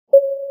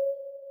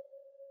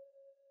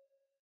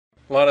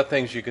A lot of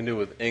things you can do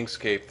with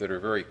Inkscape that are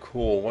very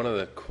cool. One of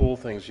the cool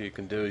things you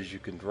can do is you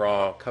can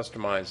draw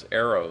customized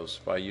arrows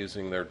by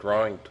using their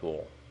drawing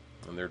tool.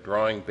 And their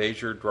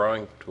Bezier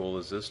drawing tool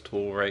is this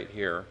tool right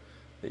here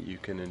that you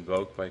can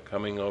invoke by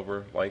coming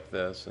over like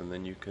this, and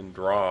then you can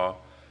draw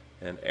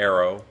an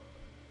arrow,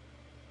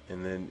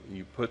 and then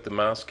you put the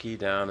mouse key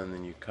down, and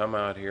then you come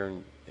out here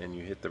and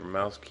you hit the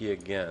mouse key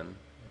again,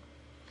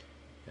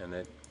 and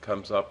it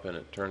comes up and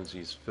it turns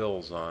these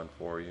fills on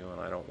for you,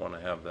 and I don't want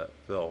to have that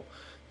fill.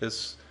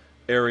 This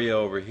area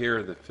over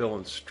here, the fill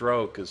and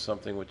stroke, is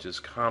something which is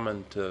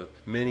common to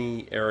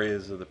many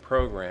areas of the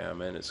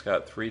program, and it's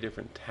got 3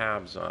 different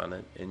tabs on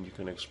it, and you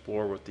can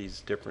explore what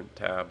these different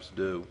tabs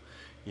do.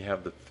 You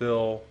have the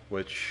fill,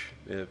 which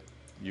if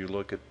you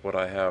look at what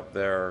I have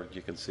there,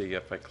 you can see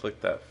if I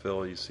click that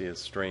fill, you see a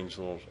strange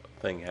little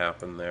thing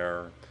happen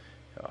there.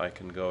 I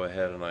can go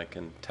ahead and I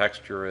can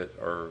texture it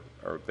or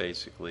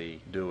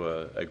basically do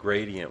a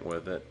gradient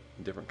with it,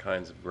 different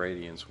kinds of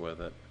gradients with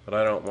it. But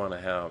I don't want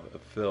to have a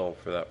fill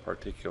for that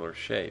particular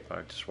shape.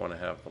 I just want to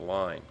have the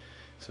line.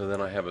 So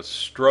then I have a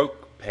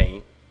stroke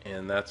paint,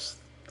 and that's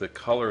the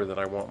color that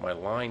I want my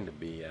line to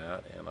be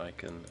at, and I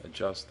can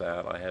adjust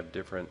that. I have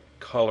different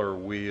color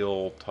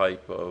wheel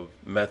type of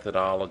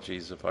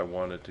methodologies. If I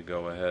wanted to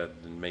go ahead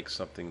and make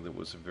something that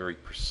was a very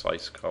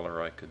precise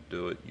color, I could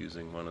do it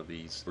using one of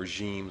these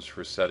regimes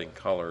for setting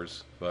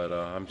colors, but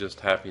I'm just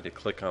happy to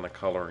click on a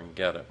color and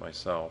get it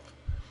myself.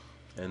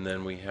 And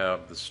then we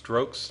have the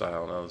stroke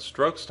style. Now the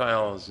stroke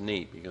style is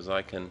neat because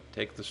I can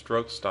take the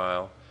stroke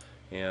style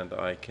and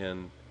I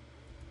can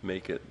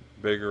make it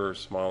bigger or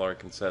smaller. I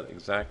can set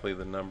exactly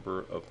the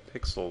number of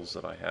pixels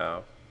that I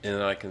have,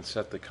 and I can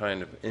set the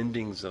kind of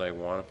endings that I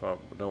want. If I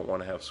don't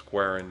want to have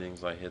square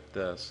endings, I hit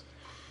this.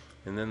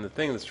 And then the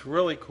thing that's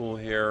really cool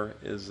here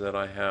is that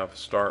I have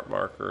start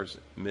markers,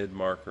 mid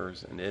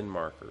markers, and end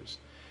markers.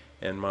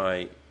 And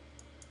my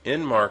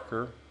end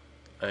marker,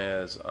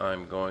 as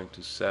I'm going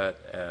to set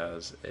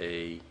as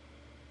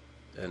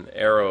an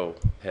arrow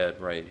head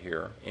right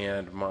here,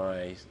 and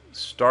my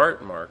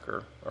start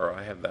marker, or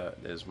I have that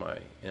as my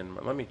end.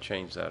 Let me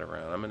change that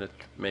around. I'm going to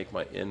make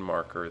my end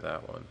marker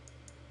that one.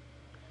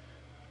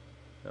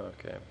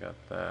 Okay, I've got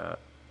that,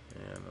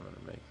 and I'm going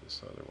to make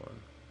this other one.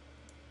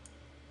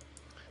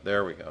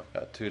 There we go.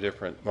 Got 2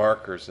 different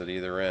markers at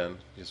either end.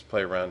 Just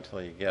play around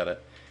until you get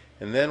it.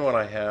 And then what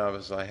I have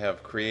is I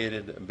have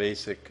created a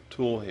basic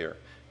tool here.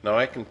 Now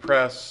I can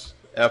press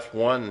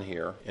F1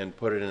 here and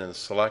put it in a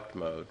select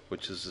mode,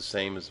 which is the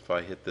same as if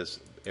I hit this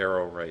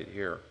arrow right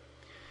here.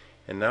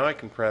 And now I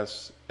can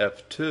press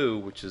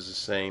F2, which is the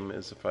same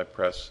as if I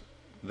press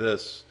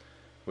this,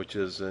 which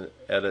is an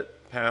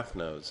edit path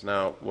nodes.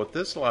 Now what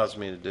this allows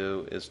me to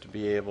do is to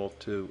be able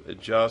to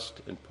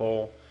adjust and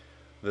pull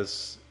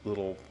this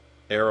little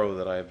arrow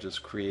that I've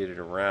just created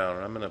around.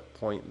 And I'm going to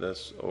point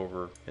this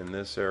over in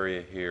this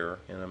area here,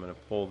 and I'm going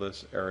to pull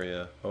this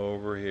area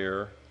over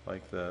here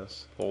like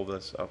this, pull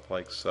this up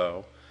like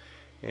so,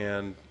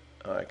 and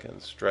I can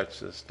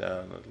stretch this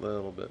down a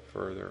little bit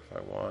further if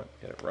I want,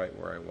 get it right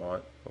where I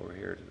want, over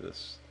here to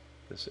this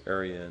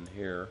area in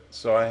here.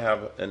 So I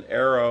have an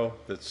arrow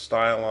that's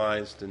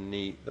stylized and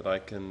neat that I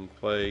can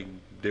play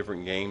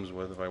different games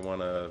with. If I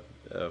want to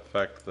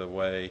affect the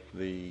way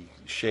the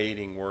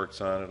shading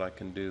works on it, I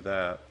can do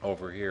that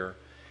over here.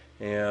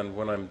 And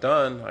when I'm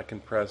done, I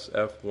can press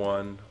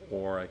F1,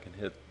 or I can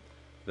hit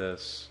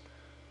this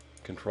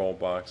control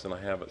box, and I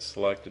have it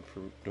selected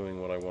for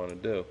doing what I want to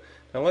do.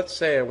 Now let's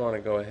say I want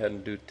to go ahead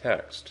and do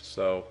text.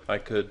 So I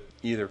could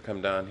either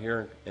come down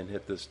here and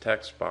hit this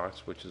text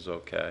box, which is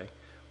okay,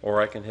 or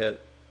I can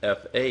hit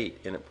F8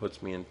 and it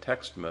puts me in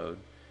text mode.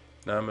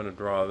 Now I'm going to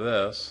draw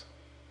this,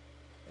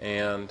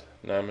 and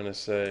now I'm going to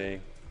say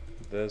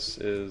this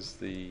is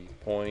the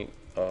point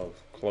of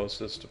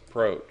closest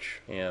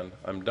approach, and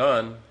I'm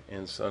done.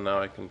 And so now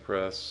I can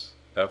press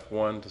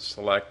F1 to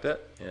select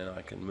it, and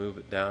I can move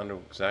it down to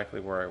exactly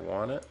where I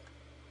want it.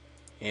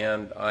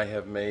 And I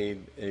have made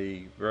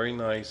a very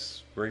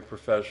nice, very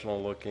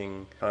professional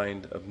looking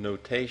kind of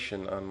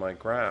notation on my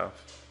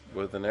graph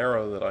with an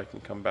arrow that I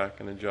can come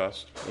back and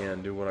adjust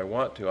and do what I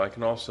want to. I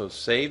can also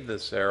save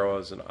this arrow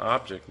as an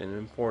object and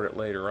import it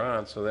later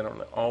on, so they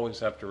don't always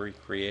have to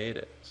recreate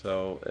it.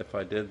 So if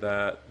I did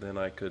that, then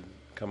I could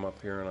come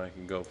up here and I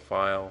can go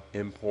File,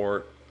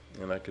 Import,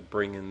 and I could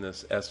bring in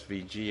this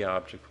SVG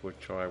object,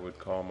 which I would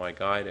call my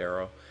guide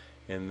arrow,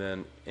 and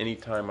then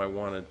anytime I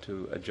wanted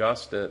to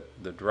adjust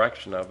it, the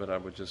direction of it, I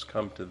would just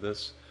come to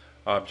this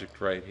object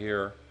right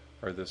here,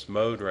 or this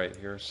mode right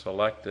here,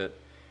 select it,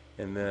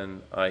 and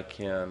then I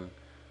can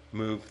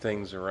move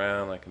things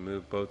around. I can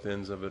move both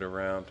ends of it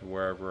around to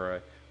wherever I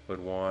would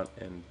want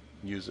and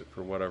use it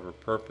for whatever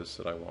purpose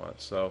that I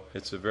want. So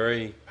it's a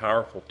very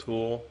powerful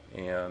tool,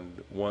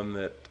 and one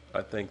that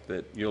I think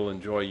that you'll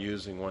enjoy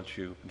using once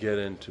you get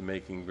into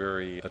making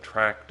very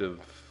attractive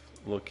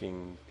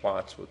looking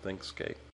plots with Inkscape.